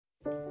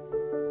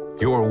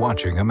You're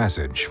watching a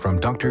message from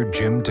Dr.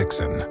 Jim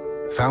Dixon,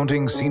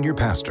 founding senior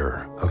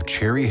pastor of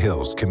Cherry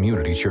Hills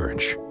Community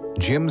Church.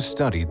 Jim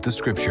studied the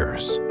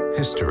scriptures,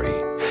 history,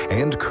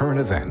 and current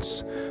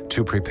events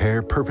to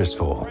prepare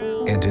purposeful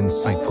and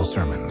insightful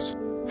sermons.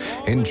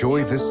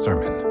 Enjoy this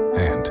sermon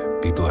and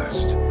be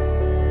blessed.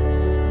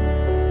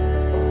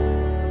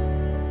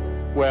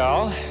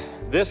 Well,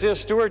 this is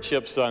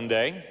Stewardship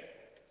Sunday,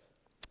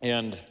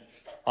 and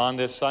on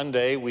this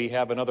Sunday we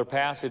have another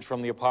passage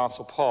from the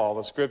Apostle Paul.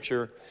 The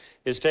scripture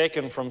is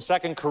taken from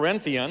 2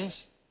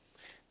 Corinthians.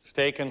 It's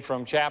taken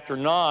from chapter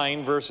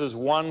 9, verses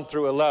 1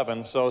 through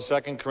 11. So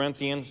 2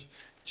 Corinthians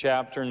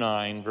chapter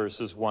 9,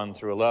 verses 1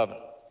 through 11.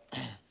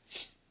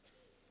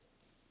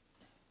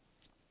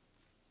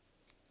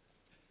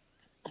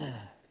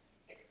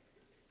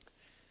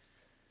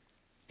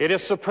 It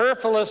is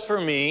superfluous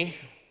for me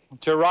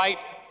to write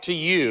to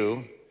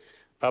you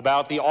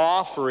about the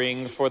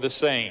offering for the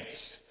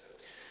saints,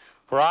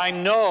 for I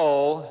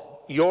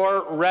know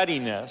your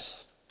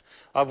readiness,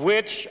 of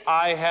which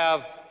I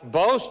have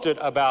boasted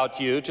about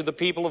you to the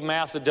people of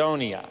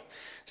Macedonia,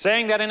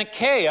 saying that in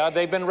Achaia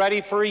they've been ready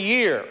for a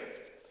year.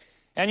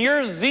 And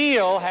your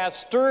zeal has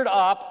stirred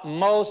up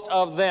most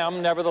of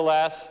them.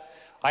 Nevertheless,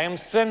 I am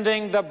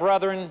sending the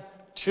brethren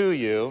to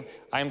you.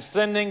 I am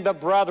sending the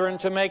brethren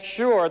to make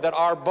sure that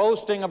our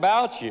boasting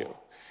about you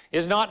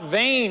is not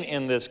vain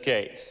in this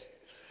case,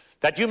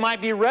 that you might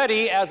be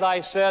ready as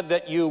I said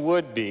that you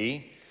would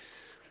be.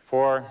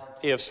 For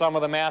if some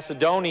of the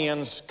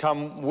Macedonians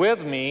come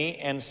with me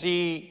and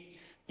see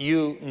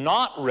you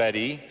not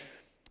ready,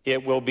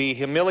 it will be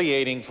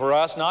humiliating for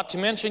us, not to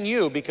mention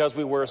you, because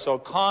we were so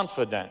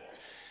confident.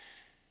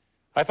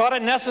 I thought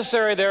it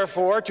necessary,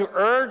 therefore, to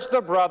urge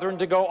the brethren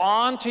to go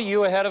on to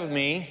you ahead of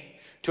me,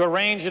 to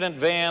arrange in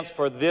advance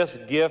for this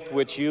gift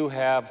which you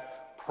have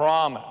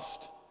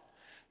promised,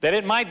 that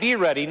it might be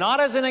ready, not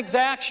as an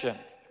exaction,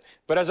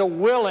 but as a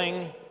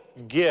willing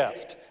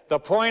gift. The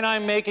point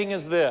I'm making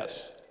is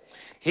this: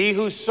 he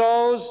who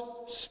sows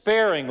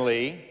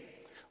sparingly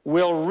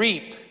will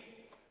reap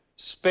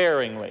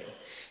sparingly.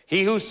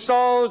 He who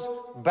sows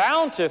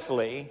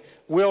bountifully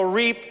will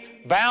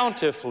reap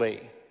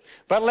bountifully.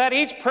 But let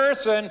each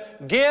person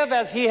give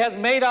as he has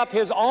made up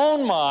his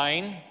own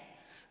mind,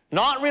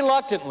 not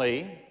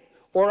reluctantly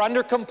or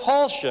under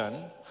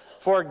compulsion,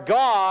 for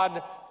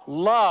God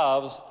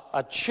loves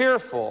a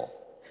cheerful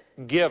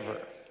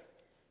giver.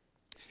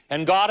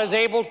 And God is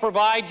able to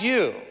provide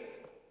you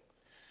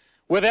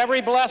with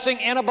every blessing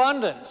in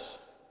abundance,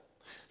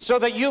 so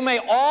that you may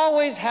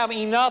always have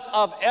enough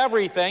of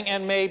everything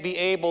and may be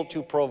able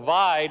to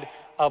provide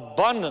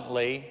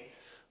abundantly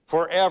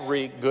for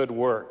every good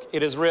work.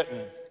 It is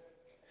written,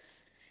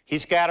 he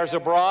scatters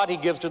abroad, he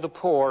gives to the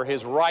poor,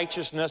 his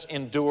righteousness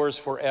endures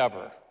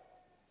forever.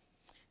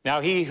 Now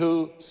he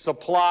who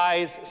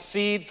supplies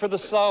seed for the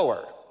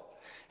sower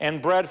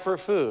and bread for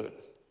food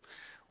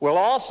will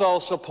also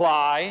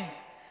supply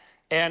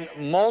and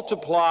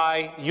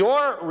multiply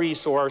your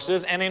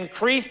resources and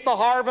increase the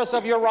harvest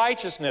of your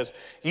righteousness.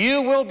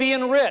 You will be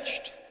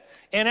enriched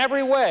in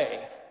every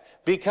way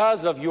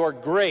because of your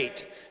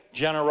great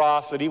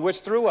generosity,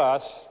 which through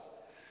us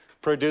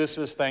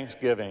produces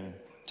thanksgiving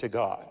to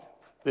God.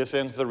 This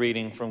ends the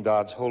reading from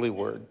God's holy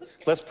word.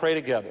 Let's pray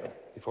together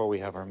before we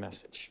have our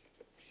message.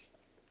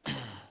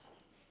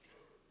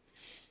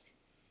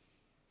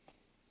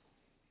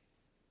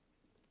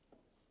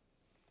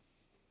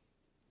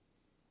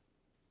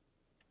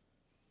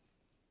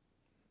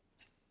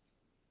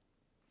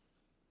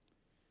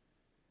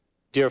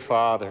 Dear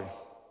Father,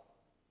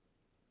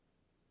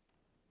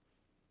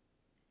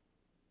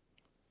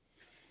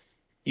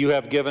 you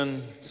have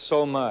given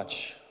so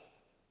much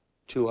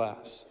to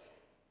us.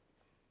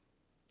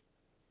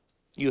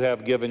 You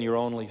have given your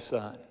only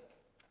Son.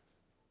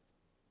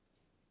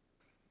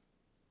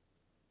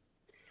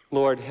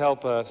 Lord,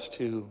 help us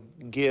to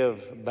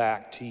give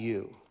back to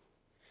you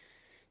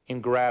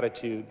in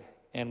gratitude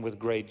and with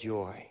great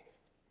joy.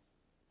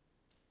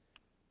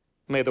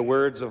 May the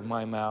words of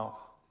my mouth,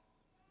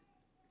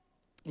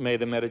 may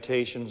the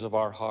meditations of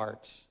our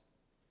hearts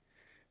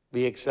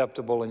be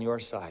acceptable in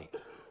your sight.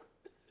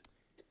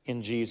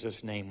 In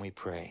Jesus' name we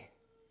pray.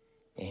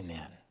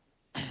 Amen.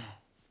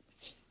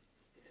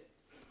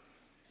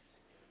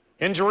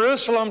 In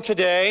Jerusalem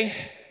today,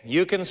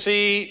 you can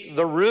see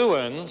the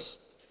ruins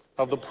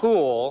of the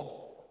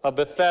pool of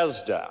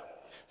Bethesda,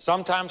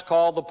 sometimes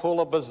called the pool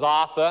of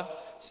Bezatha,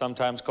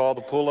 sometimes called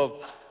the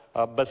pool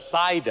of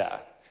Bethsaida.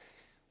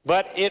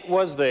 But it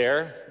was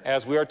there,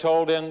 as we are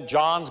told in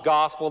John's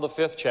Gospel, the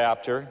 5th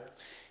chapter.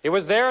 It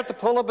was there at the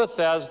pool of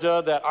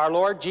Bethesda that our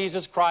Lord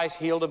Jesus Christ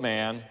healed a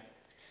man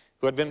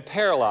who had been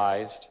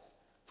paralyzed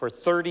for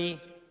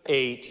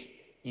 38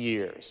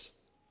 years.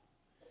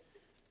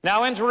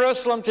 Now in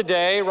Jerusalem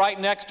today,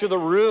 right next to the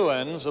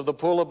ruins of the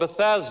pool of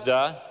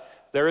Bethesda,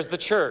 there is the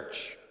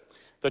church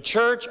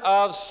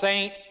of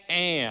St.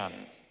 Anne.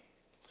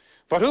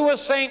 But who was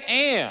St.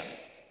 Anne?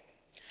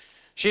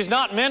 She's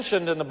not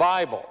mentioned in the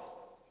Bible.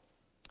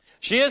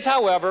 She is,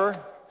 however,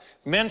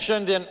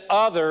 mentioned in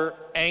other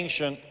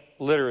ancient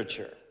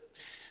literature.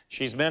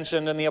 She's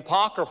mentioned in the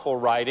apocryphal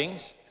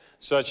writings,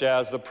 such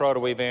as the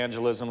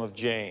proto-evangelism of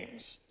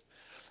James.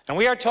 And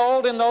we are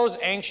told in those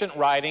ancient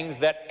writings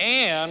that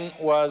Anne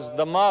was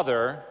the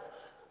mother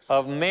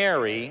of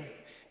Mary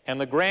and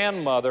the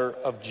grandmother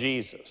of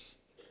Jesus.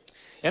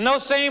 In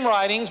those same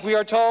writings, we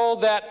are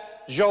told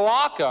that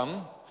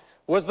Joachim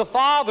was the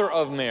father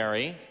of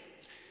Mary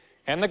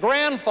and the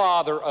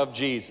grandfather of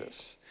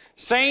Jesus.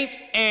 Saint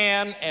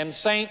Anne and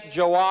Saint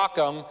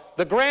Joachim,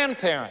 the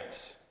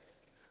grandparents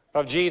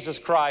of Jesus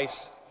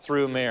Christ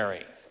through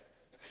Mary.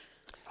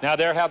 Now,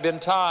 there have been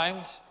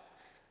times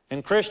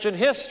in Christian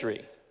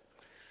history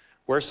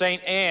where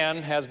Saint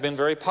Anne has been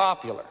very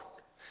popular.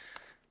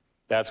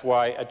 That's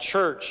why a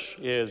church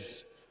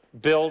is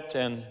built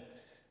and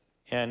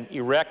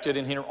erected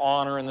in her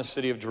honor in the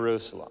city of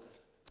Jerusalem.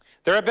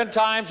 There have been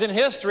times in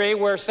history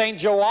where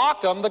Saint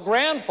Joachim, the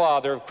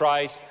grandfather of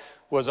Christ,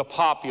 was a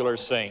popular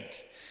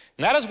saint.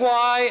 And that is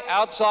why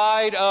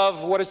outside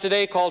of what is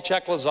today called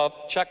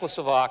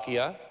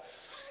Czechoslovakia,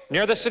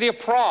 near the city of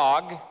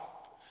Prague,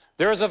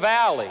 there is a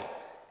valley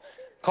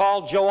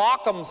called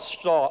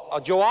Joachimsthal,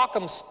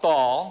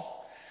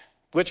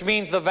 which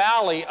means the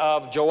valley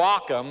of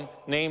Joachim,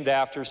 named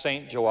after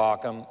St.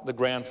 Joachim, the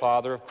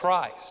grandfather of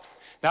Christ.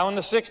 Now, in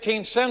the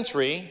 16th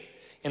century,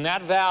 in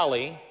that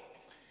valley,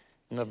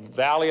 in the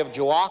valley of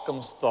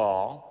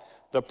Joachimsthal,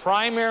 the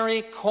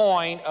primary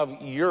coin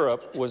of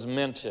Europe was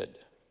minted.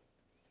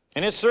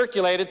 And it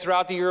circulated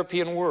throughout the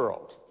European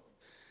world.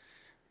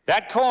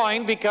 That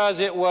coin, because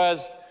it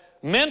was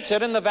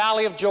minted in the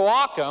valley of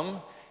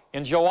Joachim,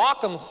 in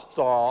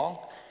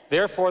Joachimsthal,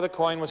 therefore the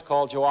coin was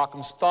called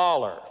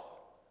Joachimsthaler.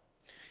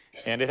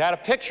 And it had a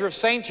picture of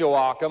St.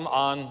 Joachim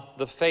on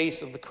the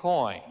face of the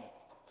coin.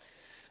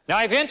 Now,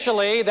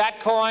 eventually, that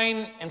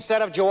coin,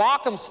 instead of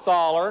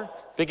Joachimsthaler,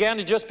 began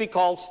to just be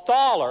called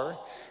Sthaler,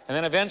 and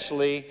then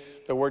eventually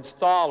the word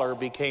Sthaler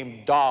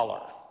became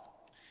dollar.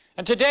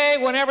 And today,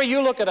 whenever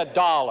you look at a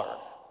dollar,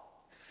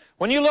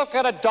 when you look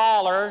at a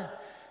dollar,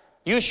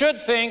 you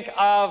should think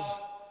of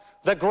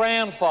the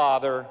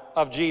grandfather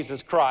of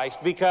Jesus Christ,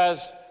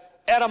 because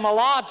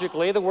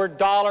etymologically, the word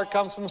dollar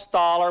comes from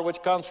Sthaler,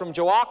 which comes from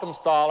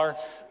Joachimsthaler,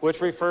 which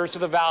refers to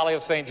the valley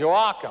of St.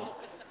 Joachim.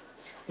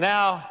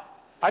 Now,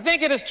 I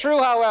think it is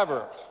true,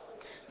 however,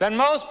 that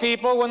most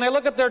people, when they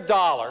look at their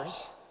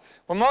dollars,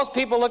 when most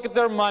people look at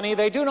their money,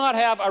 they do not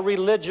have a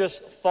religious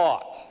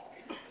thought.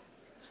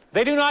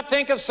 They do not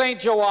think of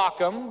St.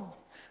 Joachim.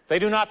 They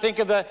do not think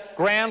of the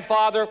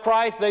grandfather of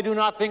Christ. They do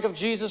not think of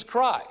Jesus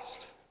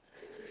Christ.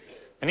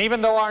 And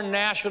even though our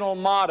national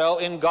motto,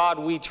 "In God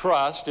We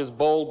Trust," is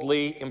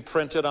boldly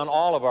imprinted on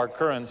all of our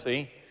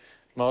currency,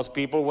 most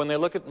people, when they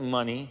look at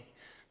money,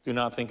 do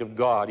not think of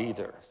God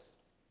either.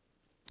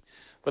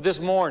 But this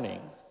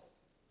morning,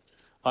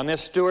 on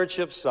this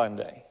Stewardship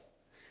Sunday,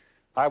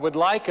 I would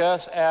like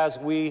us, as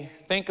we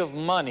think of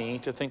money,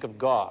 to think of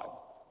God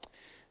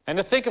and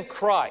to think of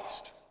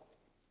Christ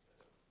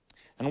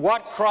and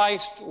what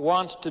Christ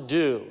wants to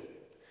do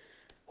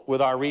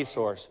with our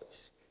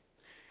resources.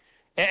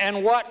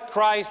 And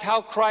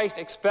how Christ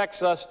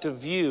expects us to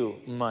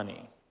view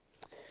money.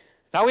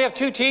 Now, we have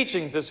two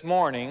teachings this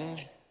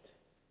morning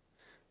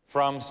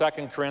from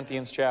 2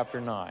 Corinthians chapter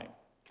 9.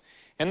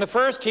 And the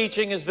first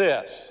teaching is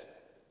this: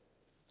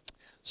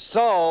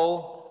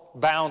 sow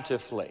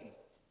bountifully.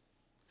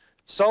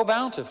 Sow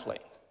bountifully.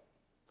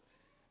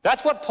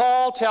 That's what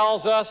Paul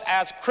tells us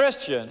as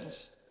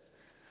Christians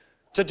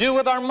to do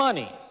with our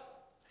money.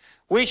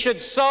 We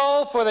should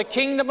sow for the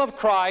kingdom of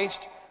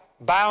Christ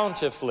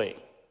bountifully.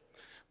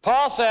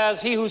 Paul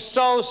says, "He who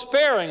sows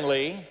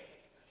sparingly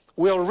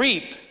will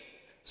reap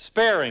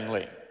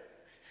sparingly,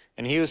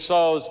 and he who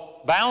sows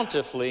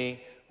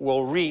bountifully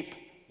will reap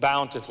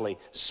bountifully."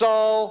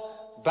 Sow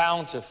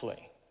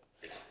bountifully.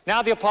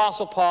 Now, the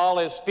Apostle Paul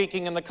is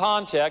speaking in the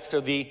context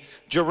of the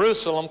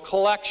Jerusalem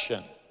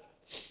collection.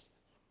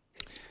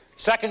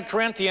 2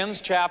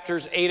 Corinthians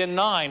chapters 8 and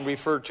 9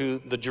 refer to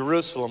the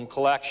Jerusalem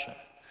collection.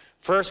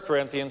 1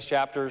 Corinthians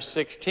chapter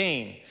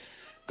 16.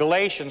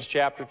 Galatians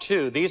chapter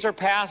 2. These are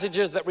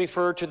passages that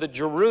refer to the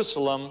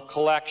Jerusalem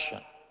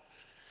collection.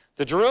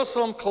 The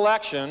Jerusalem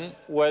collection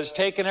was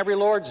taken every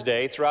Lord's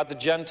Day throughout the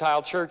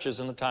Gentile churches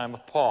in the time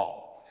of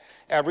Paul.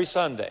 Every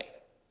Sunday.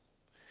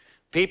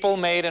 People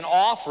made an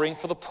offering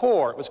for the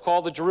poor. It was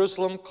called the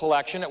Jerusalem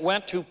collection. It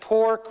went to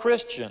poor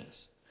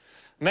Christians,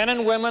 men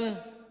and women,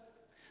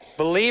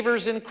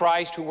 believers in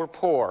Christ who were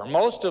poor,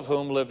 most of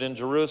whom lived in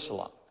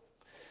Jerusalem.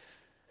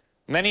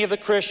 Many of the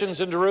Christians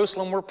in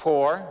Jerusalem were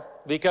poor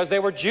because they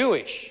were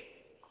Jewish.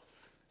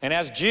 And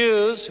as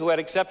Jews who had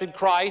accepted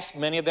Christ,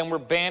 many of them were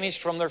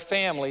banished from their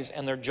families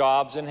and their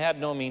jobs and had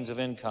no means of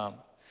income.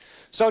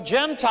 So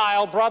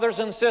Gentile brothers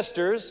and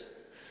sisters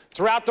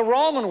throughout the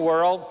Roman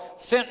world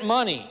sent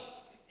money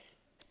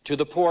to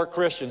the poor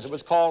Christians. It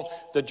was called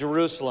the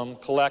Jerusalem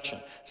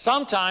collection.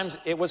 Sometimes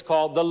it was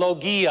called the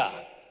Logia,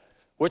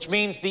 which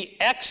means the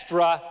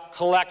extra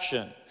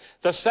collection,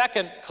 the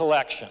second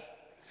collection,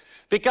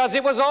 because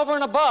it was over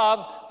and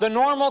above the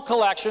normal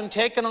collection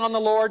taken on the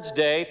Lord's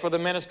Day for the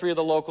ministry of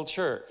the local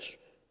church.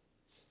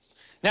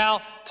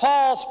 Now,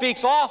 Paul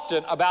speaks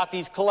often about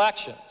these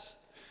collections,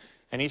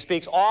 and he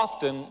speaks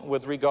often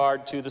with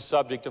regard to the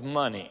subject of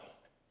money,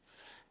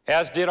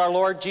 as did our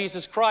Lord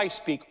Jesus Christ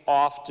speak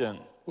often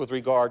with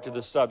regard to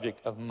the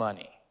subject of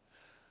money.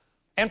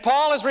 And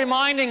Paul is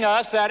reminding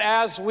us that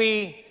as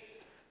we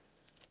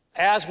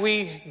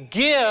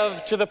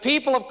give to the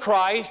people of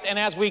Christ, and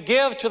as we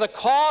give to the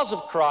cause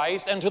of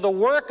Christ and to the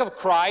work of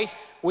Christ,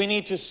 we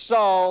need to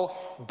sow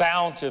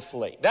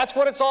bountifully. That's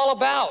what it's all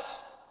about.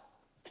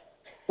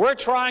 We're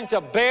trying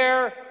to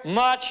bear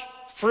much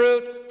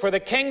fruit for the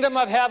kingdom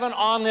of heaven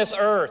on this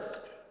earth.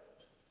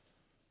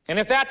 And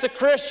if that's a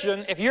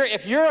Christian, if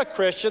you're a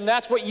Christian,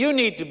 that's what you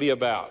need to be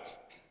about.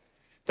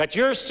 That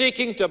you're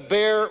seeking to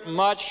bear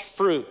much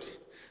fruit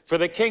for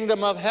the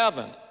kingdom of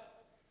heaven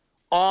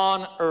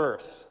on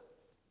earth.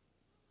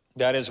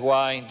 That is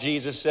why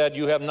Jesus said,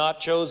 "You have not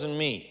chosen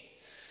me,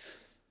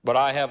 but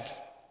I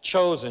have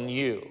chosen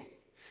you.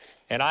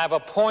 And I have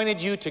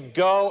appointed you to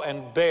go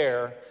and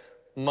bear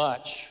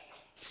much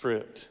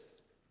fruit."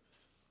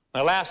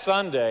 Now, last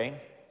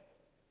Sunday,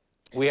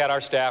 we had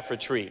our staff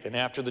retreat. And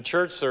after the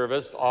church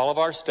service, all of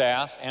our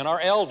staff and our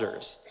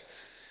elders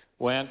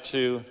went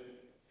to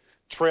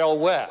Trail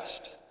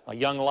West, a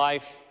young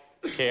life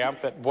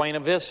camp at Buena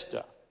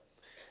Vista.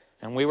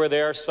 And we were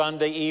there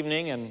Sunday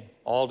evening and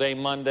all day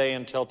Monday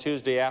until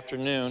Tuesday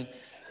afternoon,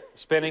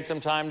 spending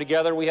some time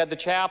together. We had the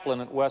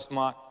chaplain at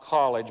Westmont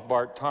College,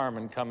 Bart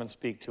Tarman, come and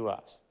speak to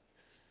us.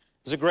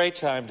 It was a great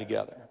time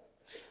together.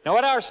 Now,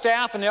 at our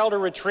staff and elder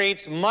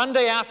retreats,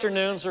 Monday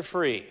afternoons are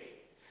free.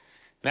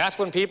 And that's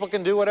when people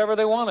can do whatever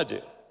they want to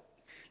do.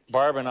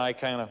 Barb and I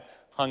kind of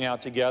hung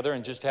out together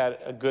and just had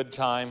a good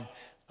time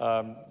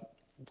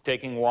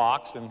taking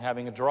walks and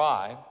having a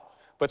drive.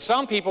 But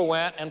some people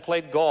went and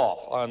played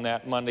golf on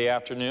that Monday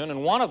afternoon,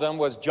 and one of them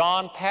was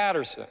John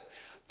Patterson.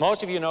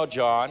 Most of you know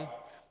John.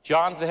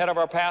 John's the head of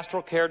our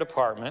pastoral care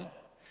department.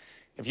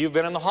 If you've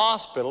been in the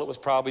hospital, it was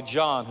probably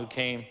John who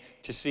came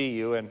to see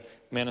you and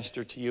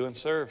minister to you and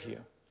serve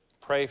you,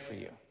 pray for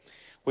you.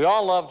 We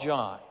all love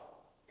John.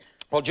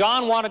 Well,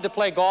 John wanted to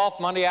play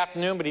golf Monday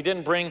afternoon, but he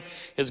didn't bring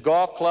his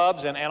golf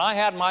clubs, and I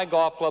had my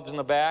golf clubs in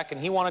the back,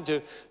 and he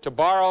wanted to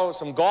borrow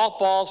some golf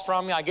balls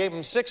from me. I gave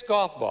him 6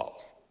 golf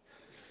balls,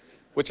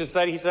 which he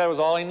said was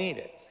all he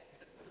needed.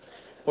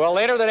 Well,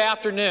 later that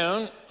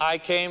afternoon, I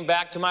came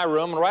back to my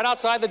room, and right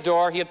outside the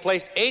door, he had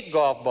placed 8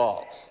 golf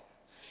balls.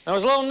 There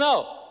was a little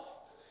note,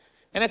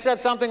 and it said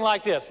something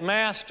like this: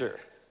 "Master,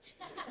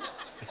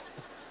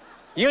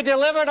 you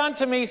delivered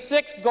unto me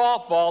 6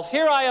 golf balls.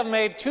 Here I have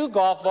made 2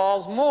 golf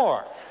balls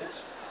more."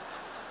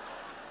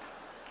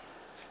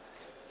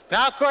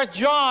 Now, of course,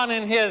 John,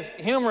 in his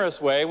humorous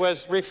way,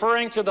 was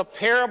referring to the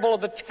parable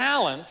of the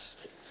talents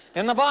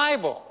in the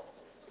Bible,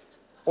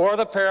 or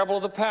the parable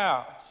of the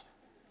pounds.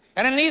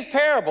 And in these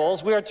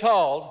parables, we are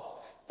told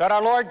that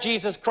our Lord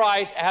Jesus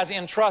Christ has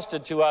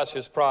entrusted to us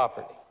his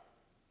property.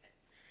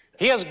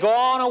 He has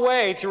gone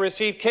away to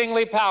receive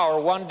kingly power.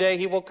 One day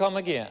he will come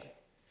again.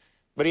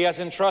 But he has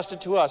entrusted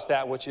to us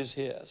that which is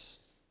his.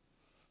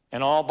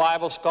 And all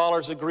Bible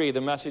scholars agree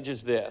the message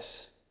is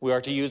this: we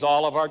are to use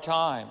all of our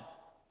time.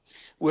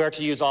 We are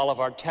to use all of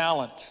our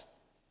talent.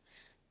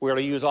 We are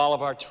to use all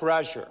of our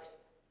treasure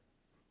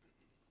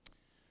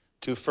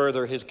to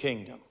further his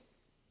kingdom,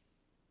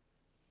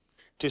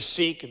 to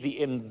seek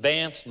the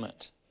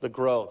advancement, the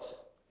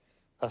growth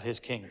of his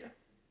kingdom.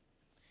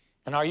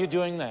 And are you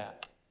doing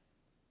that?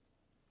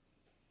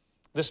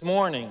 This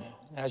morning,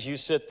 as you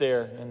sit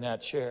there in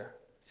that chair,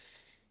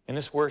 in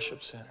this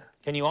worship center,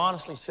 can you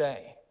honestly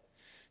say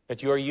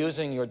that you are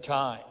using your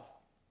time,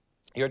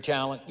 your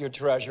talent, your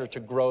treasure to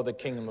grow the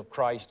kingdom of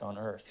Christ on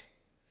earth?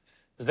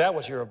 Is that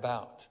what you're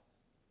about?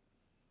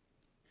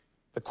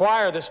 The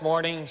choir this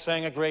morning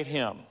sang a great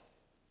hymn,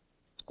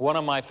 one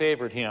of my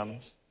favorite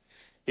hymns,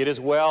 "It Is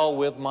Well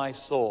With My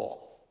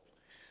Soul."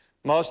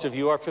 Most of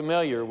you are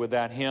familiar with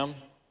that hymn.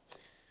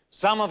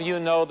 Some of you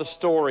know the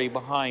story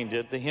behind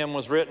it. The hymn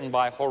was written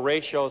by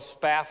Horatio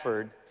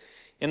Spafford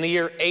in the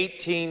year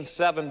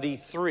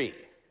 1873.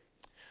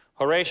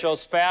 Horatio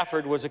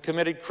Spafford was a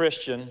committed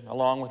Christian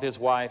along with his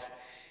wife,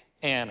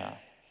 Anna.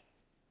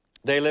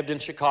 They lived in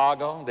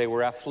Chicago. They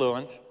were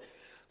affluent.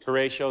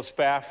 Horatio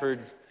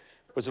Spafford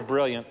was a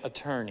brilliant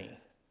attorney.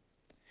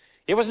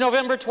 It was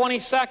November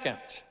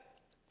 22nd,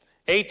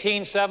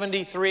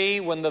 1873,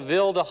 when the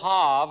Ville de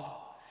Havre,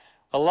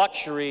 a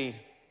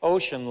luxury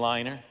ocean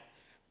liner,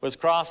 was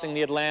crossing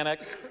the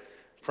Atlantic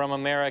from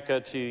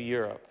America to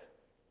Europe.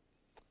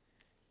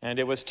 And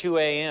it was 2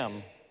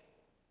 a.m.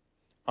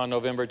 on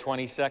November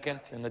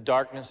 22nd, in the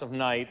darkness of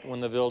night, when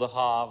the Ville de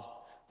Havre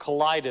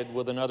collided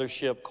with another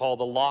ship called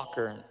the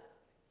Lockern.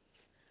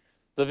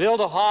 The Ville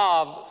de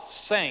Havre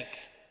sank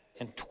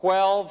in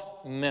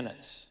 12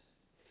 minutes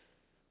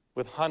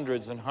with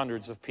hundreds and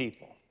hundreds of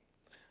people.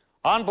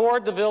 On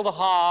board the Ville de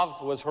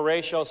Havre was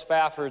Horatio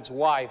Spafford's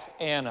wife,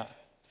 Anna.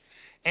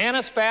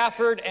 Anna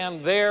Spafford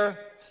and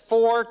their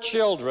 4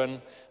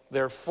 children,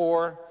 their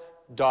 4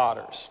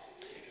 daughters.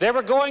 They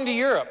were going to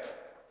Europe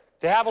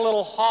to have a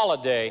little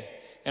holiday,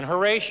 and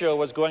Horatio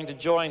was going to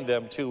join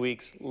them 2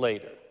 weeks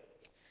later.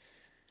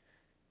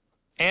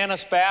 Anna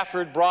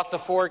Spafford brought the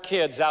 4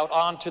 kids out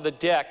onto the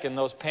deck in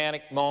those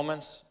panic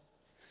moments.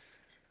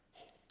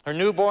 Her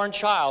newborn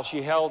child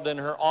she held in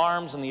her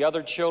arms, and the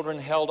other children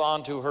held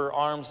onto her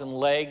arms and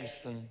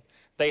legs, and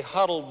they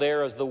huddled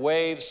there as the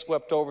waves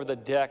swept over the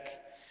deck,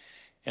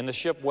 and the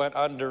ship went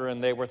under,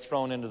 and they were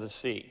thrown into the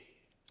sea.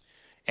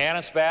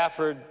 Anna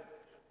Spafford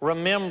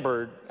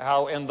remembered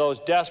how in those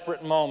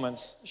desperate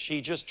moments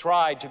she just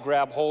tried to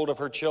grab hold of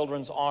her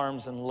children's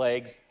arms and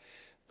legs,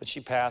 but she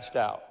passed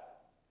out.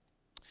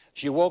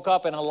 She woke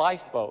up in a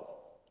lifeboat.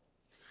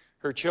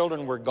 Her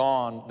children were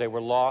gone. They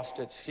were lost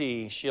at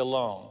sea. She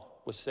alone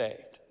was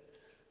saved.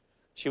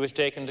 She was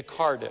taken to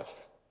Cardiff,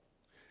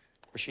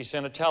 where she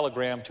sent a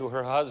telegram to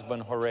her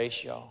husband,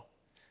 Horatio,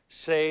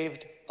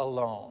 saved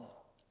alone.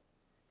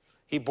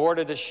 He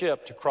boarded a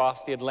ship to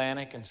cross the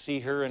Atlantic and see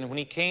her, and when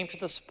he came to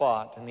the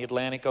spot in the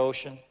Atlantic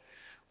Ocean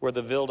where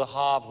the Ville de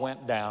Havre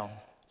went down,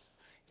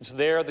 it's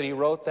there that he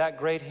wrote that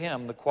great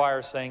hymn the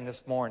choir sang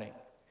this morning.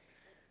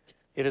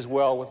 It is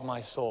well with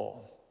my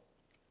soul.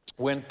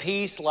 When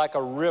peace like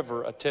a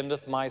river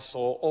attendeth my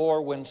soul,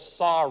 or when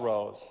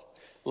sorrows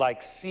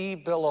like sea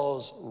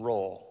billows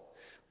roll,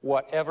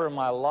 whatever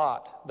my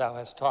lot thou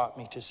hast taught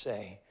me to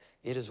say,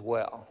 it is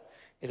well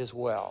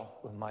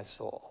with my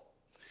soul.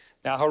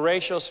 Now,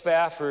 Horatio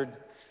Spafford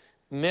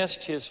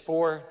missed his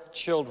 4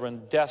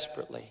 children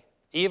desperately,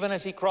 even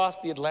as he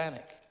crossed the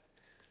Atlantic.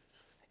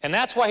 And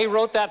that's why he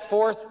wrote that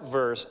 4th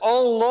verse.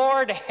 O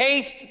Lord,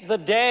 haste the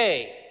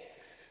day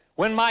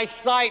when my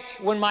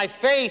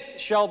faith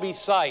shall be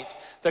sight,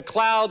 the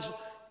clouds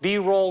be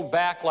rolled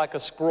back like a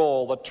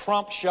scroll, the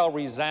trump shall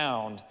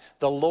resound,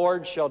 the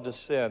Lord shall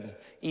descend,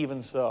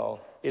 even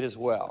so it is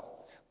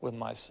well with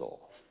my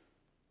soul.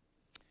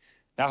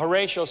 Now,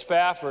 Horatio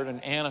Spafford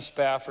and Anna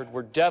Spafford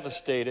were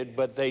devastated,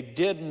 but they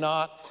did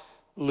not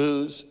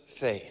lose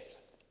faith.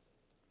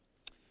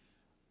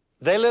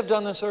 They lived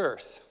on this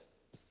earth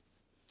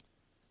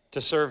to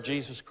serve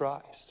Jesus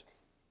Christ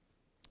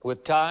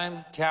with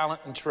time,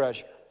 talent, and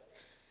treasure.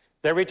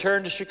 They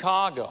returned to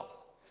Chicago,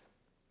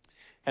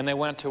 and they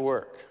went to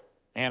work.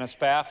 Anna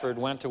Spafford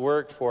went to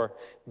work for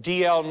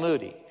D.L.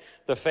 Moody,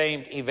 the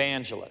famed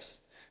evangelist.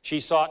 She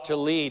sought to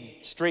lead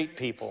street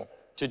people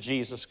to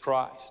Jesus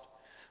Christ.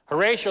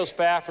 Horatio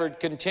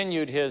Spafford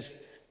continued his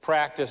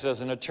practice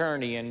as an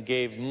attorney and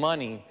gave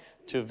money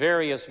to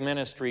various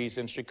ministries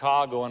in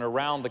Chicago and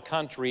around the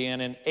country.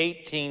 And in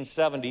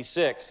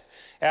 1876,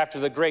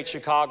 after the Great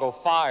Chicago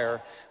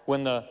Fire,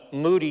 when the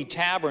Moody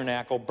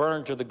Tabernacle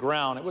burned to the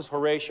ground, it was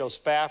Horatio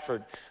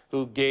Spafford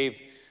who gave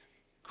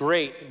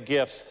great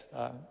gifts,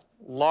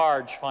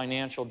 large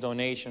financial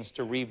donations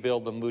to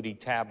rebuild the Moody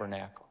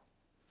Tabernacle.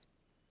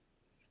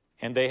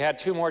 And they had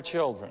 2 more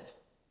children.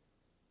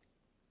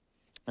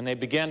 And they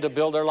began to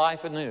build their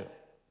life anew.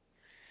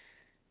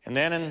 And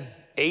then in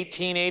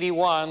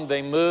 1881,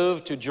 they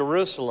moved to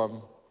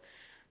Jerusalem,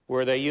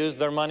 where they used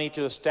their money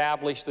to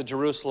establish the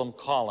Jerusalem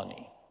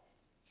colony.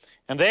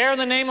 And there, in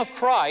the name of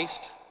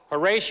Christ,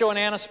 Horatio and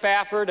Anna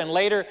Spafford, and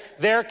later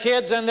their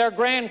kids and their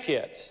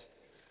grandkids,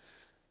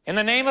 in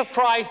the name of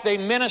Christ, they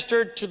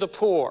ministered to the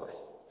poor,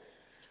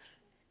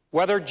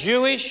 whether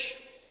Jewish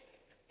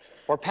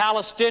or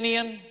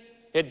Palestinian.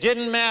 It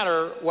didn't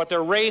matter what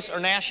their race or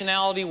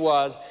nationality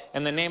was.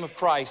 In the name of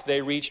Christ,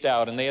 they reached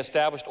out, and they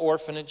established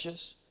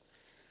orphanages,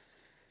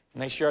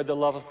 and they shared the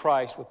love of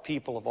Christ with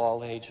people of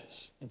all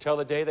ages until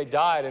the day they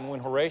died. And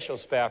when Horatio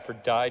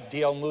Spafford died,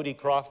 D.L. Moody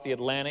crossed the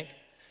Atlantic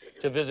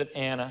to visit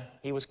Anna.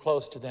 He was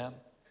close to them,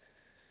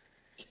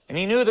 and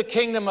he knew the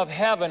kingdom of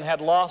heaven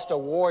had lost a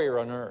warrior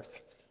on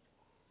earth.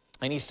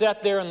 And he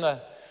sat there in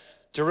the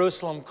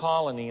Jerusalem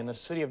colony in the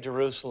city of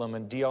Jerusalem,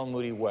 and D.L.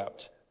 Moody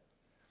wept.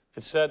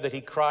 It said that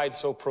he cried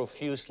so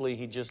profusely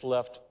he just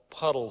left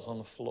puddles on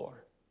the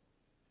floor.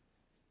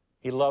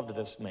 He loved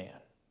this man,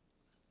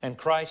 and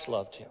Christ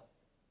loved him.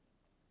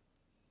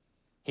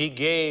 He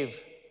gave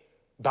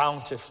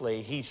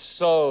bountifully. He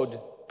sowed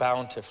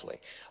bountifully.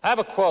 I have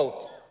a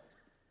quote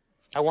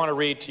I want to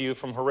read to you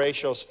from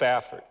Horatio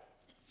Spafford.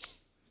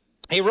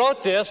 He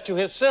wrote this to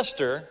his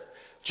sister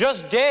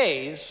just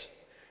days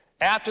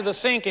after the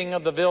sinking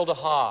of the Ville de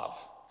Havre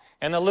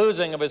and the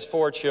losing of his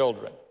 4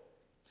 children.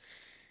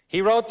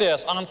 He wrote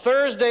this: on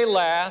Thursday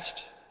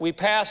last, we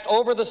passed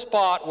over the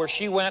spot where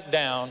she went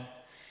down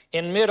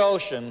in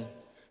mid-ocean,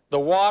 the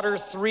water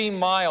 3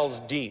 miles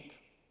deep.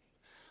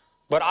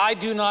 But I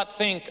do not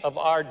think of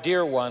our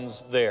dear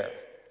ones there.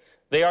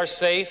 They are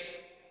safe,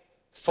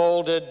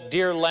 folded,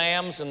 dear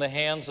lambs in the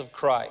hands of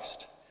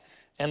Christ.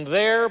 And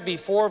there,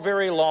 before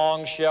very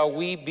long, shall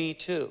we be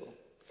too.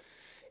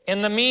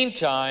 In the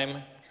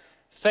meantime,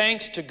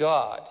 thanks to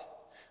God,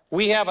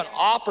 we have an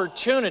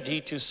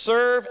opportunity to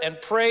serve and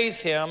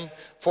praise Him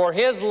for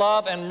His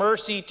love and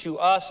mercy to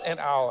us and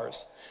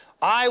ours.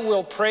 I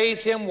will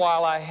praise Him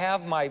while I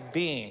have my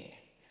being.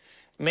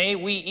 May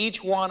we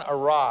each one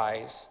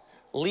arise,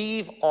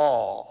 leave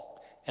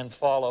all, and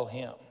follow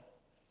Him.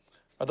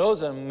 Are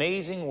those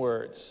amazing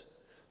words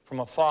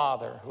from a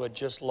father who had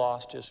just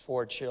lost his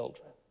 4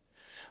 children?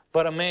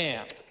 But a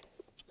man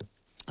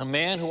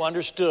who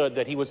understood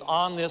that he was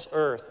on this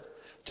earth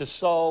to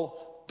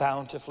sow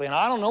bountifully. And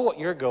I don't know what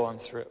you're going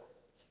through.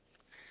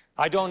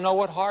 I don't know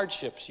what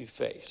hardships you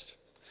faced,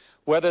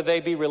 whether they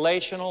be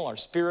relational or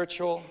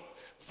spiritual,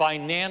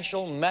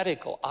 financial,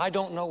 medical. I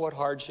don't know what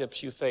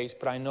hardships you face,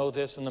 but I know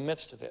this in the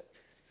midst of it.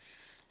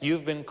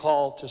 You've been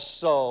called to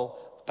sow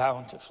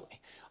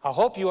bountifully. I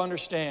hope you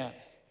understand.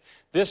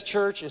 This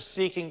church is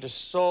seeking to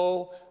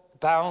sow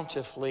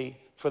bountifully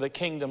for the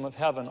kingdom of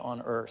heaven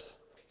on earth.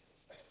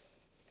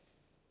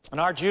 In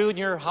our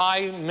junior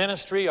high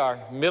ministry, our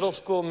middle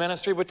school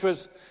ministry, which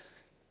was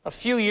a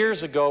few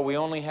years ago, we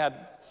only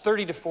had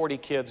 30 to 40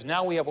 kids.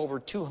 Now we have over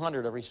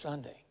 200 every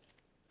Sunday.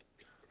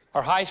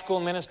 Our high school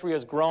ministry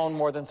has grown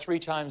more than 3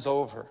 times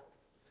over.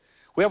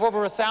 We have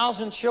over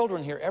 1,000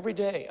 children here every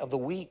day of the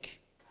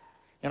week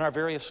in our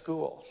various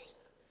schools.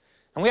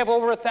 And we have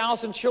over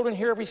 1,000 children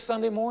here every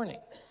Sunday morning.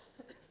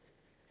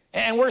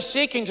 And we're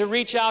seeking to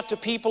reach out to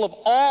people of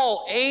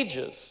all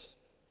ages.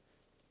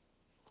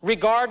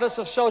 Regardless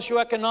of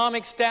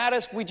socioeconomic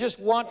status, we just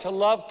want to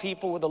love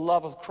people with the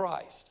love of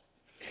Christ.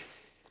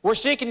 We're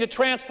seeking to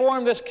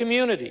transform this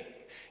community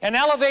and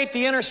elevate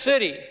the inner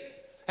city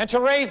and to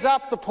raise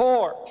up the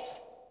poor.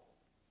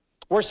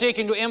 We're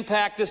seeking to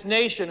impact this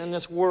nation and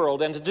this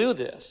world, and to do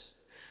this,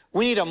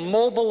 we need a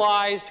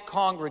mobilized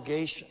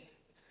congregation.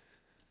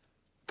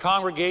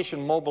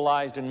 Congregation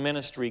mobilized in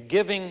ministry,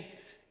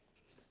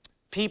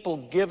 people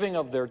giving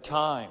of their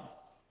time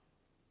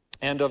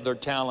and of their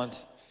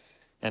talent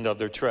and of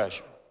their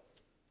treasure.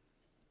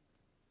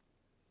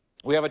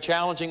 We have a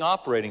challenging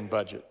operating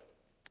budget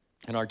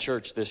in our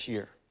church this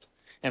year,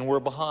 and we're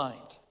behind.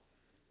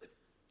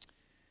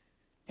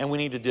 And we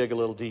need to dig a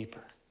little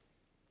deeper.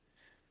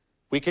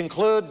 We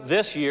conclude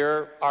this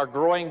year our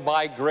Growing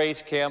by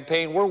Grace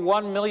campaign. We're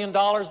 $1 million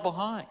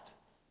behind.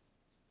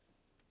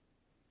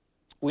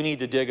 We need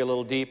to dig a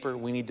little deeper.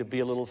 We need to be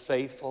a little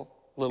faithful,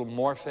 a little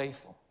more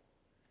faithful.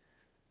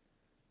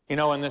 You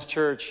know, in this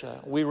church,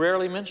 we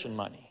rarely mention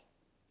money.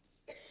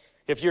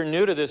 If you're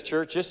new to this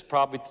church, this is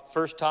probably the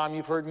first time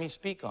you've heard me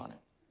speak on it.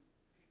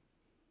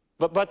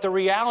 But the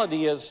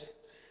reality is,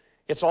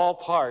 it's all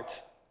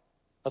part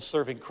of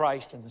serving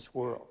Christ in this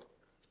world.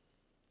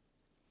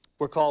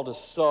 We're called to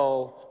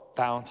sow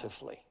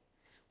bountifully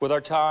with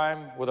our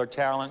time, with our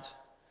talent,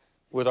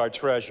 with our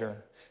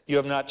treasure. You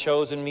have not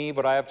chosen me,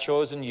 but I have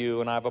chosen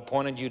you, and I've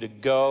appointed you to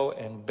go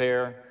and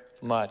bear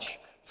much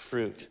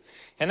fruit.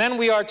 And then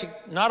we are to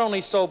not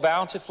only sow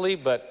bountifully,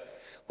 but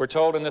we're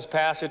told in this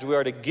passage we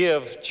are to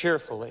give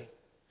cheerfully.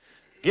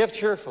 Give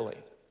cheerfully.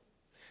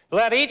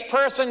 Let each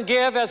person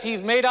give as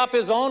he's made up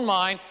his own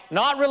mind,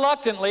 not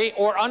reluctantly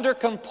or under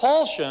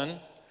compulsion,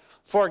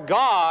 for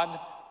God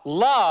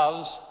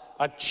loves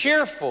a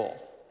cheerful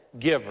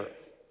giver.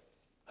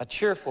 A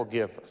cheerful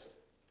giver.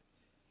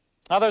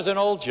 Now, there's an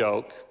old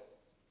joke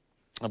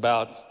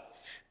about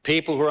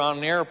people who are on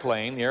an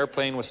airplane. The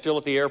airplane was still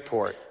at the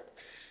airport,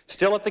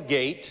 still at the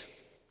gate,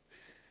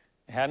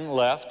 hadn't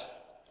left.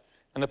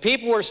 And the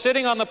people were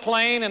sitting on the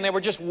plane and they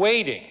were just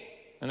waiting,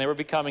 and they were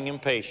becoming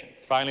impatient.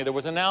 Finally, there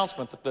was an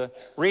announcement that the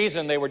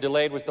reason they were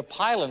delayed was the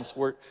pilots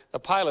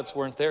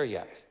weren't there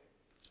yet.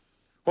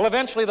 Well,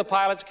 eventually the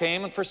pilots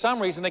came, and for some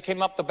reason they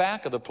came up the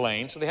back of the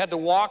plane, so they had to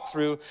walk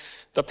through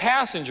the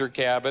passenger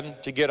cabin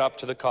to get up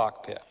to the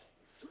cockpit.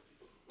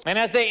 And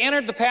as they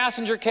entered the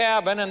passenger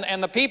cabin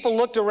and the people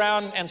looked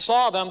around and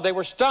saw them, they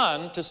were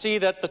stunned to see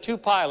that the 2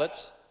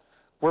 pilots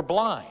were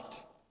blind.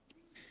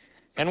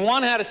 And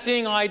one had a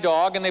seeing eye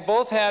dog, and they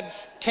both had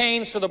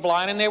canes for the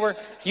blind, and they were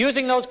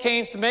using those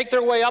canes to make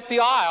their way up the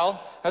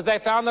aisle as they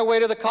found their way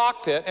to the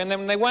cockpit. And then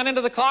when they went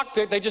into the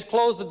cockpit, they just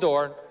closed the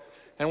door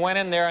and went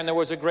in there, and there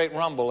was a great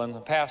rumble in the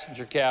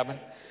passenger cabin.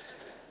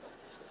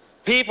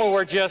 People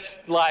were just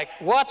like,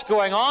 what's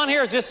going on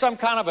here? Is this some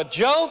kind of a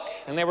joke?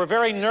 And they were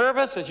very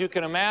nervous, as you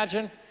can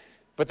imagine.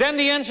 But then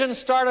the engine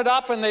started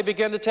up, and they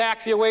began to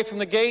taxi away from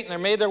the gate, and they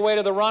made their way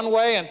to the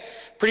runway, and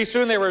pretty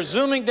soon they were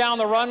zooming down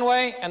the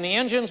runway, and the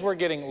engines were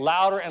getting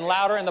louder and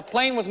louder, and the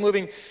plane was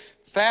moving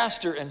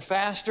faster and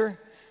faster.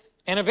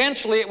 And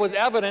eventually it was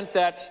evident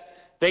that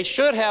they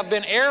should have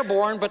been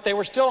airborne, but they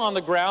were still on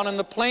the ground, and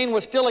the plane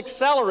was still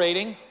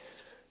accelerating,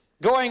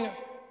 it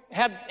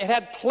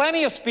had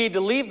plenty of speed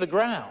to leave the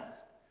ground,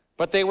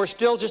 but they were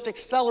still just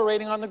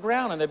accelerating on the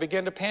ground, and they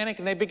began to panic,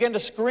 and they began to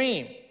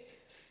scream.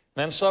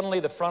 Then suddenly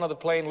the front of the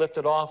plane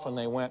lifted off, and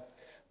they went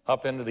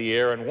up into the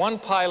air, and one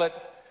pilot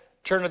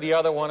turned to the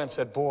other one and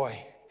said, boy,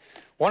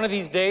 one of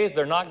these days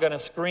they're not going to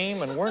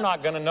scream, and we're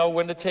not going to know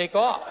when to take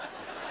off.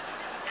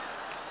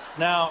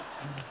 Now,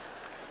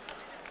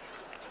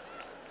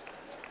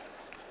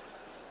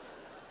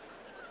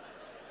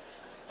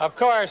 of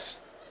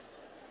course,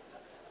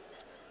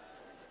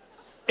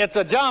 it's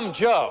a dumb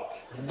joke,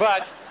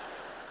 but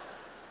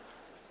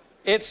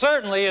it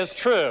certainly is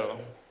true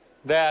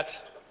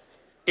that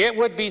it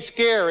would be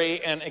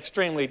scary and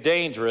extremely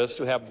dangerous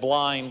to have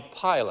blind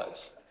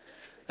pilots.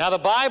 Now, the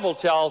Bible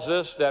tells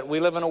us that we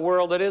live in a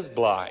world that is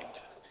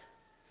blind.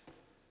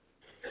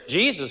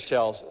 Jesus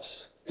tells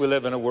us we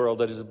live in a world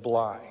that is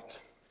blind.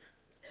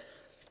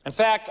 In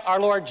fact, our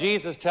Lord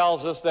Jesus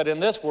tells us that in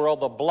this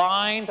world, the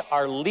blind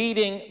are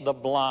leading the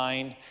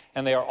blind,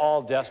 and they are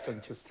all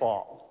destined to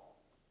fall.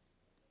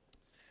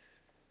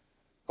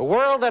 A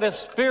world that is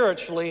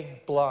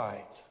spiritually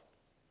blind.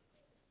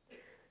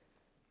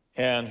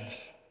 And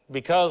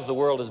because the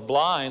world is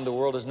blind, the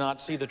world does not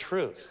see the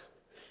truth.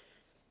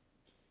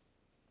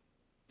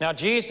 Now,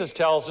 Jesus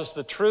tells us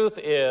the truth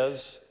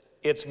is,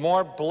 it's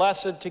more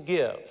blessed to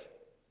give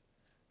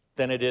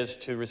than it is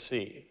to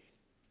receive.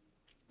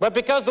 But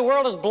because the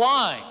world is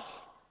blind,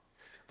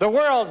 the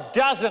world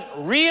doesn't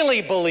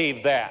really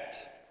believe that.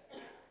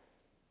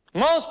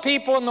 Most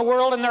people in the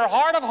world, in their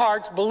heart of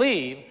hearts,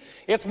 believe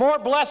it's more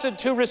blessed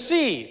to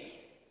receive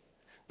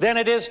than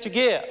it is to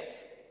give.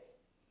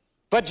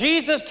 But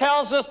Jesus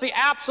tells us the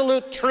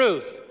absolute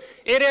truth.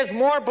 It is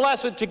more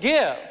blessed to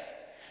give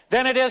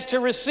than it is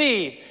to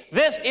receive.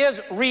 This is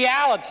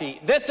reality.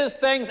 This is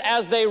things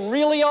as they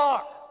really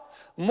are.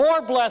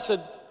 More blessed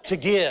to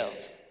give.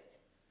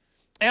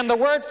 And the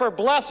word for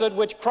blessed,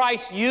 which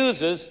Christ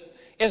uses,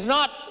 is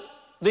not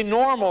the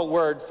normal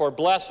word for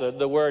blessed,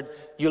 the word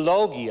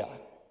eulogia,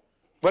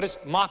 but it's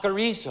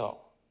makarizo,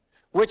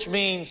 which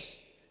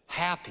means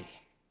happy.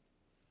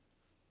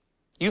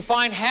 You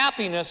find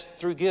happiness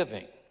through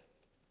giving.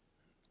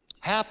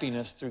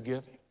 Happiness through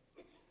giving.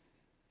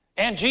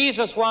 And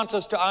Jesus wants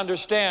us to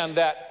understand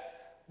that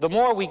the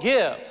more we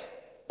give,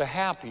 the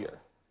happier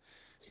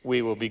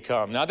we will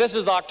become. Now, this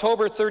is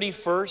October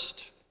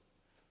 31st.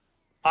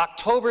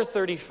 October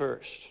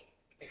 31st.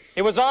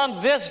 It was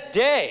on this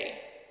day,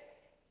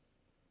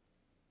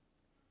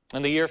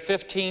 in the year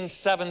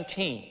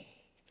 1517,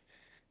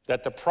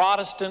 that the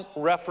Protestant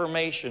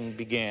Reformation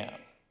began.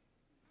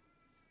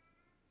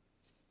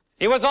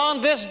 It was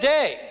on this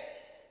day,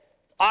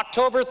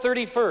 October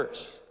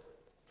 31st,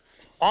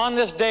 on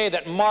this day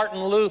that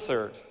Martin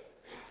Luther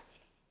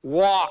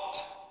walked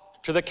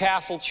to the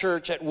Castle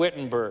Church at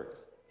Wittenberg.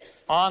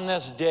 On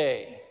this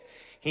day,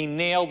 he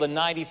nailed the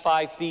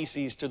 95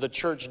 Theses to the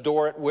church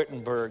door at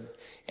Wittenberg,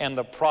 and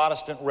the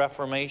Protestant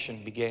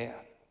Reformation began.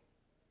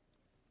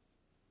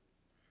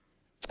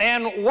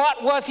 And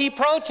what was he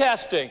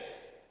protesting?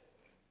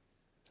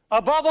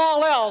 Above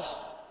all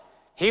else,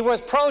 he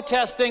was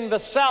protesting the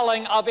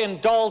selling of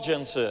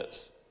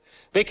indulgences,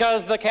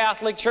 because the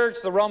Catholic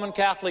Church, the Roman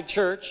Catholic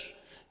Church,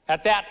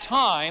 at that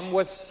time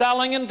was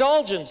selling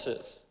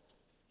indulgences.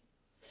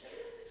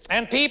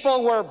 And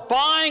people were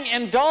buying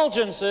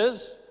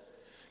indulgences,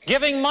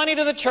 giving money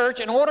to the church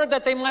in order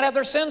that they might have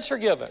their sins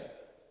forgiven.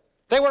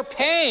 They were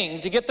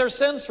paying to get their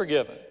sins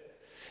forgiven.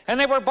 And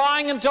they were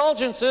buying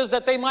indulgences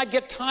that they might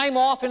get time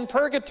off in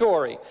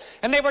purgatory.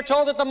 And they were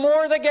told that the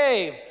more they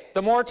gave,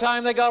 the more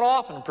time they got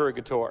off in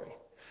purgatory.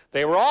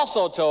 They were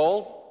also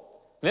told,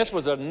 this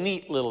was a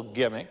neat little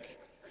gimmick,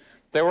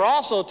 they were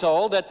also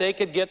told that they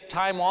could get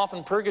time off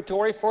in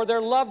purgatory for their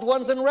loved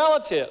ones and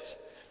relatives.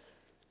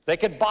 They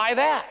could buy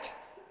that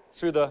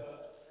through the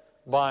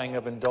buying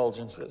of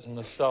indulgences and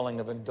the selling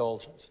of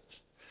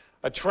indulgences.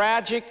 A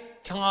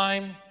tragic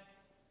time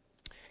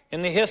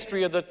in the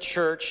history of the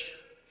church.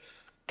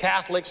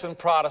 Catholics and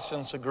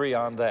Protestants agree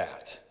on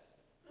that.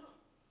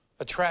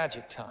 A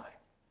tragic time.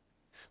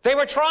 They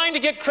were trying to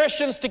get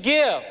Christians to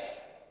give,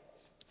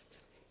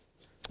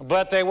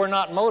 but they were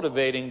not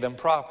motivating them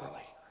properly.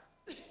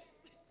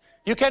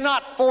 You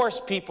cannot force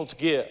people to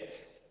give.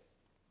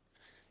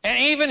 And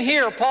even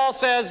here, Paul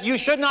says you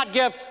should not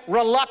give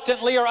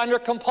reluctantly or under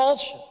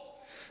compulsion.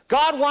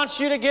 God wants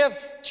you to give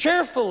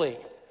cheerfully.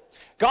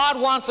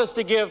 God wants us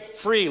to give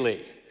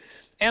freely.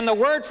 And the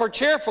word for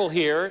cheerful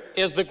here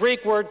is the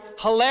Greek word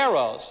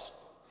hilaros.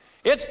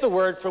 It's the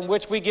word from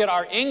which we get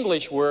our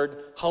English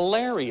word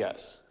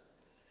hilarious.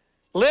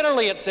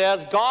 Literally it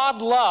says,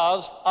 God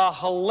loves a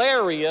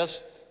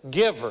hilarious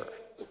giver.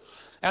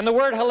 And the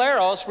word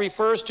hilaros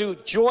refers to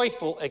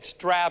joyful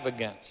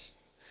extravagance.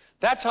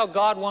 That's how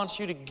God wants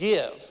you to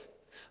give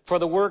for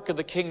the work of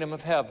the kingdom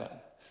of heaven.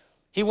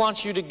 He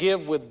wants you to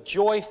give with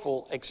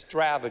joyful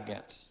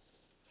extravagance.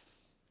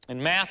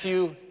 In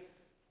Matthew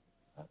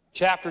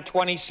chapter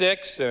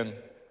 26 and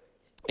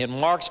in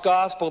Mark's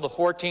Gospel, the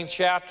 14th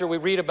chapter, we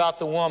read about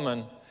the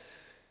woman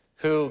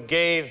who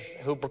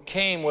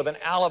came with an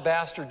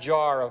alabaster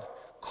jar of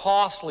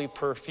costly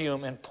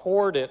perfume and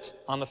poured it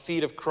on the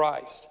feet of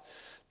Christ.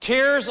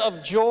 Tears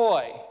of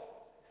joy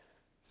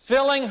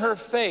filling her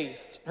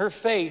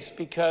face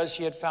because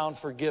she had found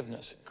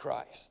forgiveness in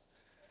Christ.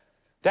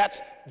 That's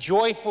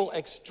joyful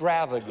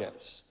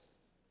extravagance.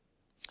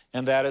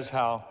 And that is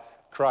how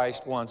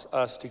Christ wants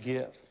us to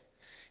give.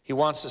 He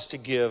wants us to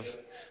give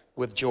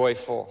with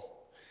joyful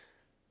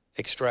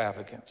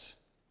extravagance.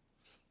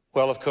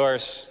 Well, of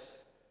course,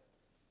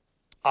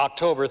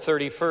 October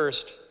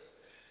 31st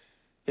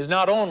is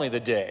not only the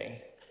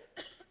day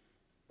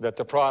that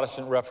the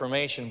Protestant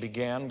Reformation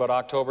began, but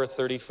October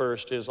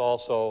 31st is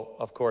also,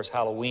 of course,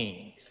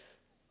 Halloween.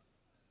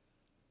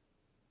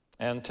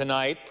 And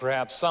tonight,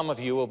 perhaps some of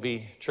you will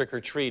be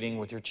trick-or-treating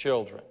with your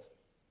children.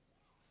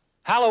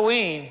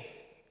 Halloween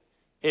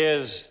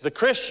is the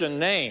Christian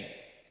name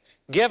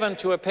given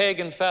to a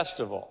pagan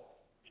festival.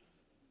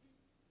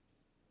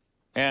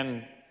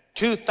 And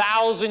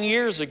 2,000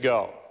 years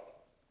ago,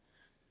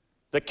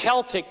 the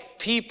Celtic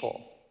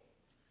people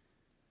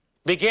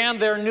began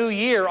their new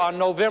year on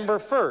November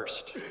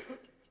 1st.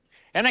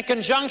 And in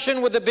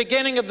conjunction with the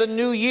beginning of the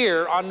new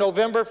year on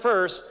November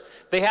 1st,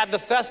 they had the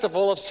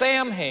festival of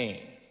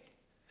Samhain,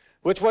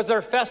 which was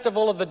their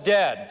festival of the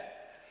dead.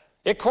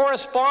 It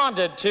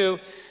corresponded to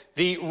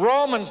the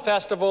Roman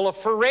festival of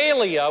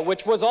Feralia,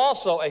 which was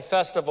also a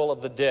festival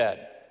of the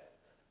dead.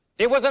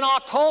 It was an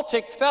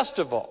occultic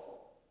festival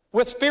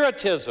with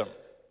spiritism,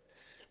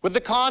 with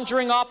the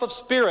conjuring up of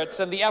spirits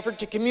and the effort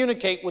to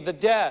communicate with the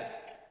dead.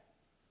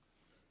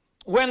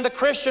 When the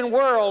Christian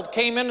world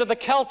came into the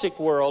Celtic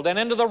world and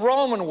into the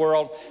Roman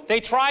world, they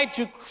tried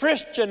to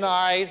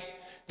Christianize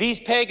these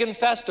pagan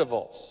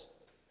festivals.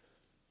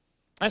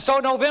 And so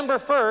November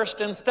 1st,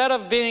 instead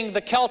of being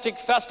the Celtic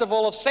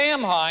festival of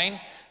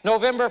Samhain,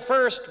 November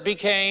 1st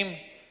became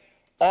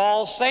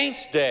All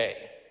Saints' Day.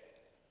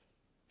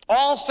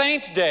 All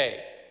Saints'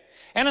 Day.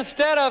 And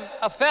instead of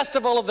a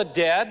festival of the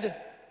dead,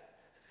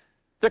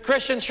 the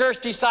Christian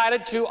church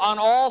decided to, on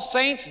All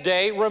Saints'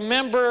 Day,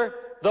 remember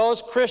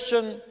those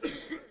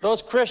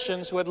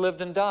Christians who had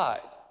lived and died.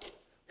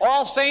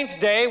 All Saints'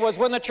 Day was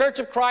when the Church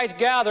of Christ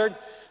gathered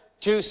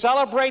to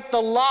celebrate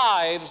the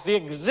lives, the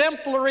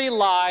exemplary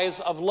lives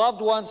of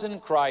loved ones in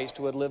Christ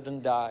who had lived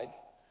and died.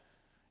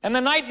 And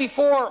the night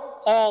before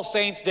All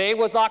Saints' Day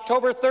was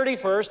October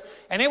 31st,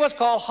 and it was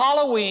called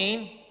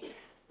Halloween,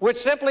 which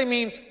simply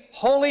means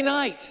Holy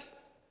Night.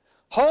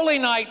 Holy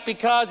Night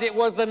because it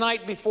was the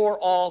night before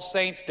All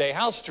Saints' Day.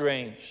 How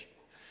strange.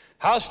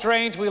 How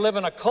strange we live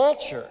in a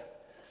culture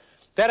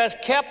that has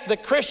kept the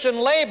Christian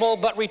label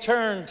but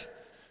returned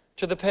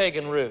to the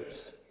pagan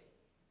roots.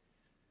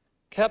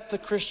 Kept the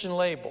Christian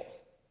label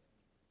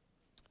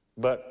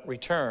but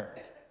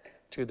returned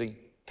to the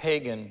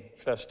pagan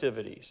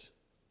festivities.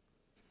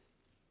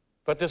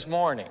 But this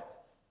morning,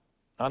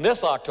 on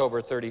this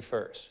October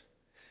 31st,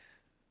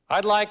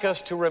 I'd like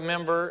us to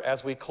remember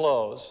as we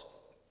close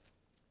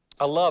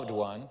a loved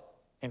one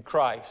in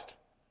Christ,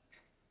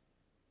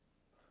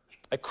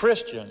 a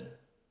Christian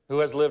who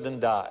has lived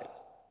and died.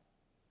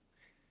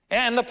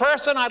 And the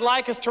person I'd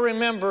like us to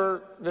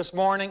remember this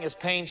morning is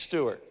Payne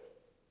Stewart.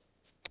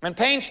 And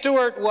Payne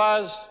Stewart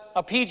was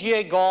a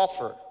PGA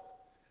golfer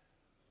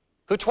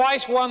who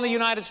twice won the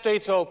United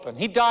States Open.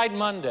 He died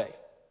Monday.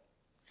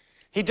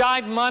 He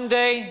died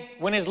Monday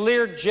when his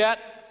Learjet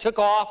took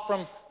off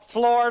from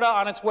Florida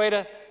on its way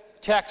to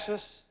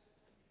Texas.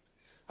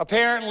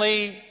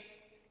 Apparently,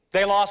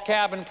 they lost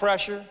cabin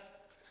pressure.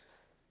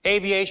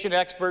 Aviation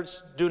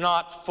experts do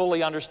not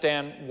fully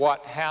understand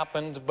what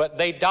happened, but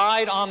they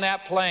died on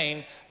that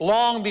plane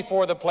long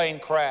before the plane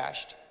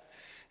crashed.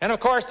 And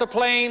of course, the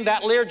plane,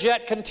 that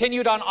Learjet,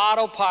 continued on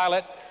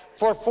autopilot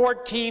for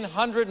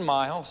 1,400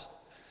 miles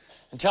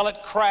until it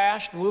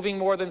crashed, moving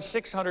more than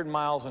 600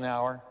 miles an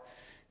hour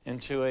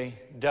into a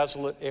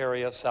desolate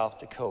area of South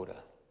Dakota.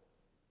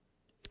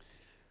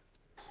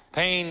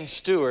 Payne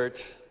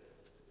Stewart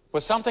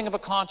was something of a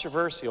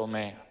controversial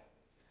man.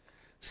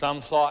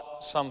 Some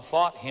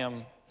thought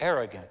him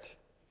arrogant.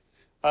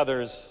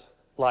 Others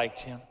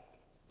liked him.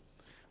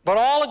 But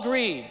all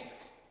agreed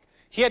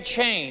he had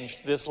changed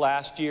this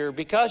last year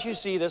because, you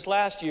see, this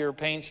last year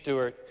Payne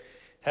Stewart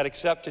had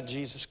accepted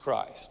Jesus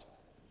Christ.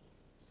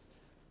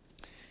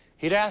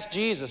 He'd asked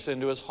Jesus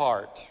into his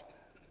heart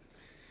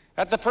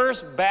at the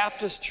First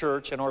Baptist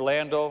Church in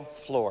Orlando,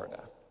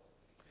 Florida.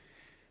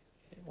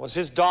 It was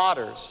his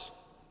daughters,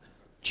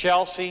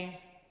 Chelsea,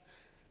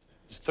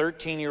 his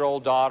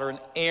 13-year-old daughter, and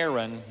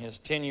Aaron, his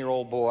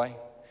 10-year-old boy,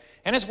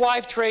 and his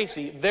wife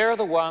Tracy. They're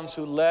the ones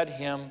who led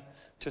him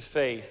to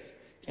faith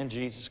in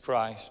Jesus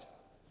Christ.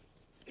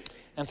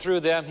 And through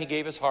them, he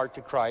gave his heart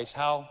to Christ.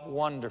 How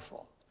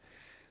wonderful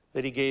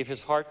that he gave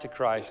his heart to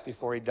Christ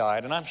before he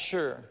died. And I'm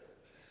sure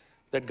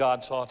that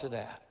God saw to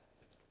that.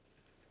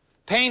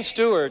 Payne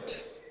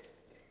Stewart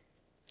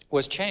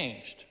was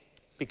changed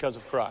because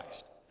of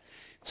Christ.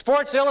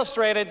 Sports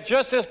Illustrated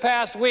just this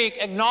past week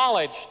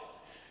acknowledged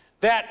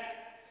that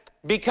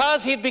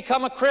because he'd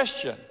become a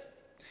Christian,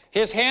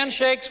 his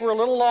handshakes were a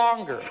little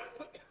longer.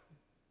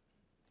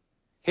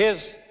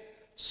 His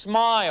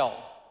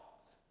smile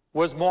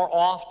was more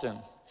often.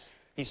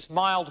 He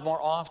smiled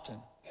more often.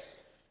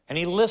 And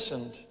he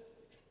listened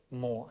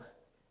more.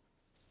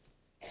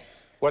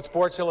 What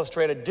Sports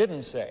Illustrated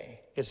didn't say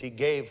is he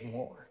gave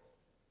more.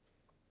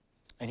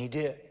 And he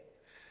did.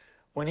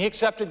 When he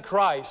accepted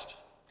Christ,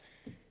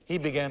 he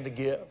began to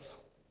give.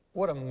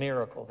 What a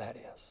miracle that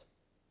is.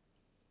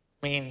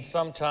 I mean,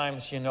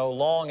 sometimes, you know,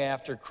 long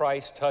after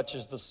Christ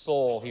touches the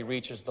soul, he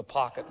reaches the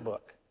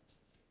pocketbook.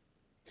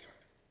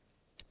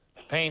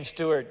 Payne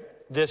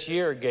Stewart this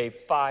year gave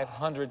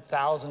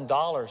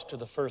 $500,000 to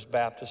the First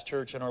Baptist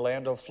Church in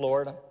Orlando,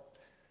 Florida,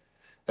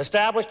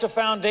 established a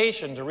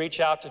foundation to reach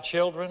out to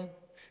children,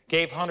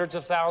 gave hundreds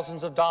of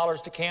thousands of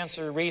dollars to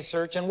cancer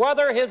research, and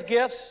whether his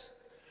gifts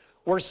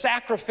were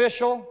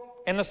sacrificial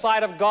in the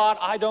sight of God,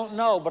 I don't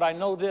know, but I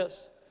know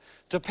this.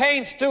 To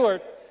Payne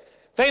Stewart,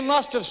 they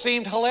must have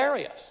seemed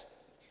hilarious.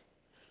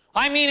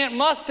 I mean, it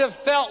must have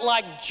felt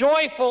like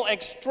joyful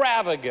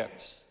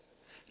extravagance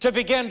to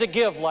begin to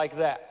give like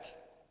that.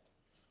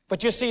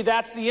 But you see,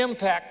 that's the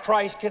impact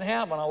Christ can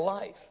have on a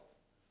life.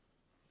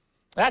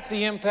 That's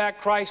the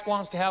impact Christ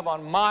wants to have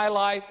on my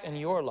life and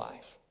your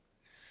life.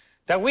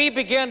 That we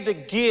begin to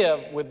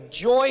give with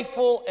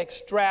joyful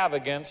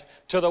extravagance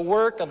to the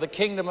work of the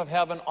kingdom of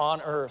heaven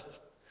on earth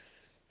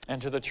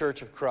and to the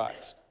church of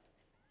Christ.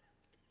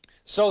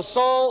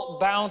 So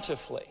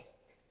bountifully.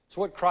 That's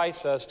what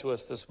Christ says to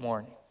us this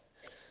morning.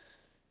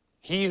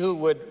 He who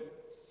would,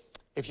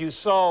 if you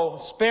sow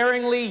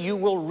sparingly, you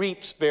will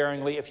reap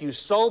sparingly. If you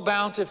sow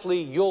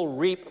bountifully, you'll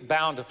reap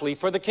bountifully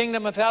for the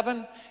kingdom of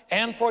heaven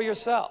and for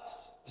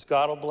yourselves. As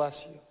God will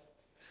bless you.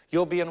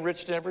 You'll be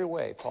enriched in every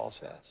way, Paul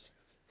says.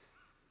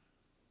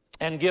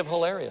 And give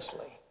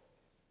hilariously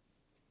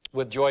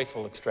with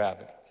joyful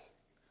extravagance.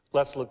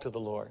 Let's look to the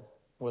Lord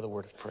with a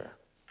word of prayer.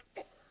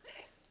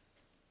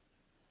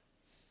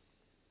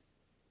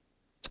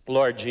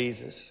 Lord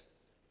Jesus,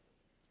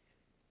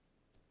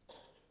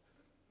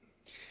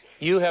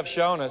 you have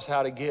shown us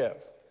how to give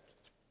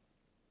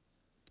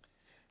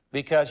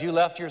because you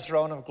left your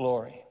throne of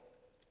glory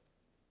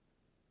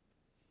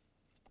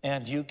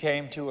and you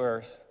came to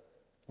earth,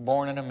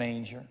 born in a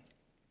manger.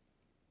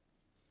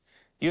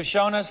 You've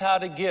shown us how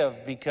to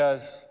give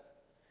because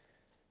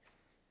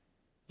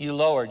you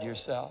lowered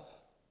yourself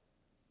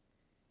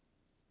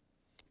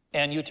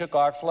and you took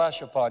our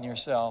flesh upon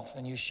yourself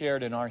and you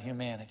shared in our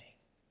humanity.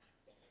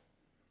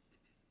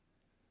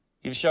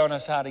 You've shown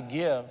us how to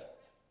give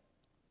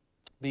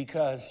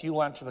because you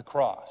went to the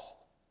cross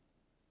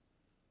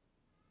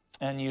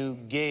and you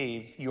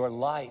gave your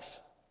life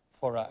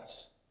for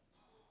us.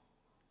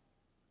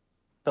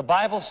 The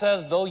Bible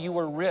says, though you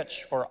were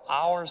rich, for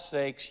our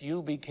sakes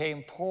you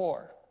became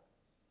poor,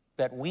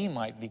 that we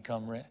might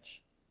become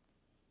rich.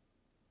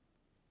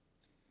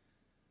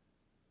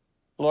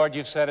 Lord,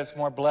 you've said it's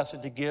more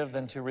blessed to give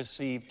than to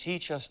receive.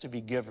 Teach us to be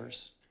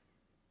givers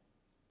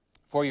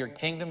for your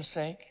kingdom's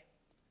sake,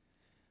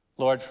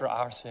 Lord, for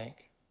our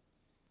sake,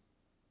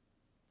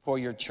 for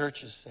your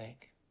church's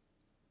sake.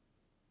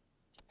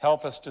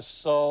 Help us to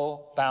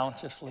sow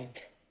bountifully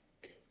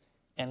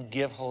and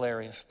give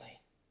hilariously.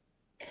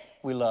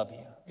 We love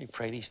you. We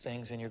pray these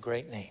things in your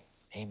great name.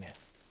 Amen.